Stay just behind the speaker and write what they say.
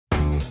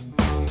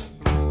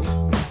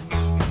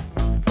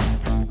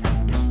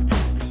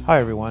Hi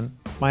everyone,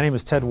 my name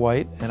is Ted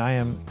White and I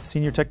am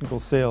Senior Technical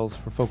Sales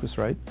for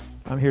Focusrite.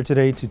 I'm here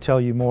today to tell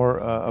you more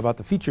about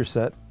the feature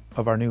set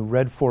of our new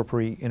Red 4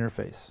 Pre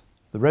interface.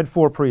 The Red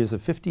 4 Pre is a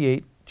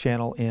 58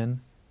 channel in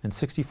and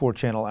 64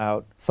 channel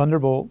out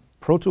Thunderbolt,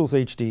 Pro Tools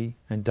HD,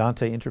 and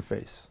Dante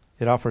interface.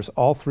 It offers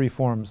all three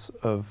forms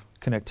of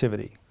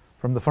connectivity.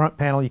 From the front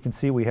panel you can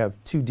see we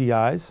have two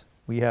DIs.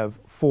 We have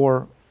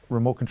four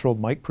remote controlled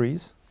mic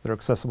pre's that are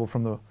accessible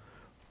from the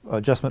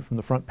adjustment from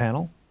the front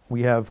panel.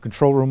 We have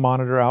control room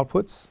monitor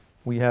outputs.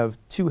 We have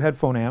two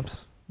headphone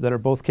amps that are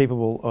both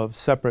capable of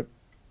separate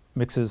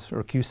mixes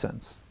or Q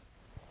sends.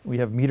 We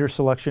have meter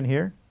selection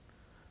here.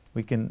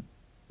 We can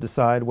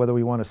decide whether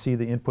we want to see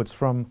the inputs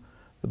from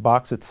the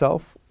box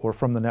itself or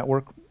from the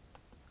network,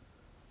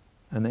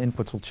 and the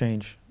inputs will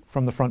change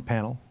from the front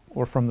panel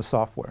or from the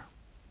software.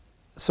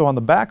 So on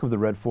the back of the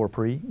Red 4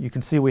 Pre, you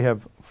can see we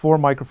have four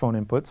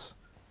microphone inputs,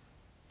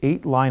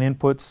 8 line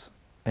inputs,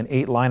 and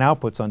 8 line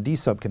outputs on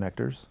D-sub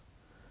connectors.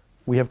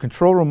 We have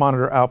control room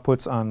monitor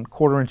outputs on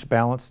 1/4-inch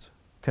balanced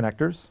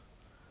connectors.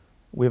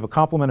 We have a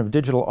complement of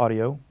digital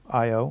audio,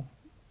 I/O,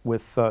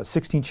 with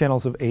 16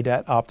 channels of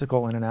ADAT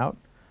optical in and out,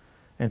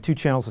 and 2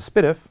 channels of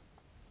SPDIF.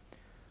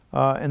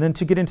 And then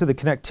to get into the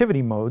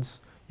connectivity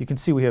modes, you can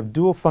see we have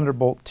dual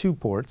Thunderbolt 2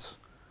 ports,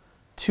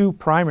 2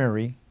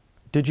 primary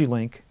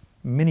DigiLink,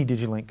 mini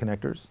DigiLink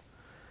connectors,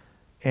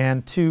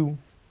 and 2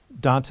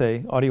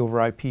 Dante audio over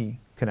IP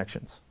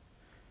connections.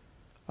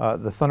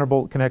 The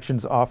Thunderbolt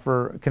connections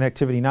offer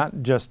connectivity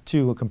not just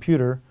to a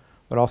computer,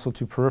 but also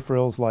to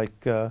peripherals like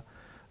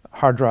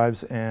hard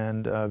drives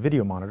and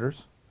video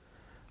monitors.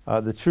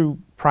 The 2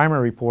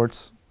 primary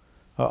ports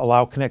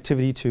allow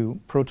connectivity to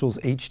Pro Tools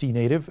HD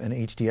native and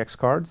HDX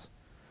cards.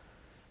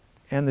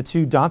 And the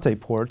 2 Dante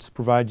ports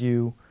provide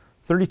you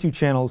 32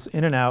 channels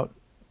in and out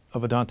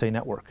of a Dante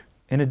network.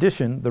 In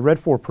addition, the Red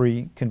 4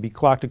 Pre can be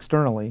clocked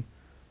externally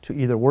to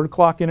either word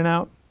clock in and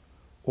out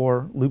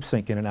or loop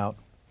sync in and out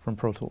from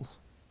Pro Tools.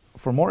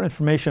 For more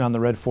information on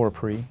the Red 4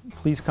 Pre,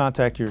 please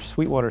contact your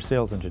Sweetwater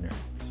sales engineer.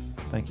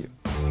 Thank you.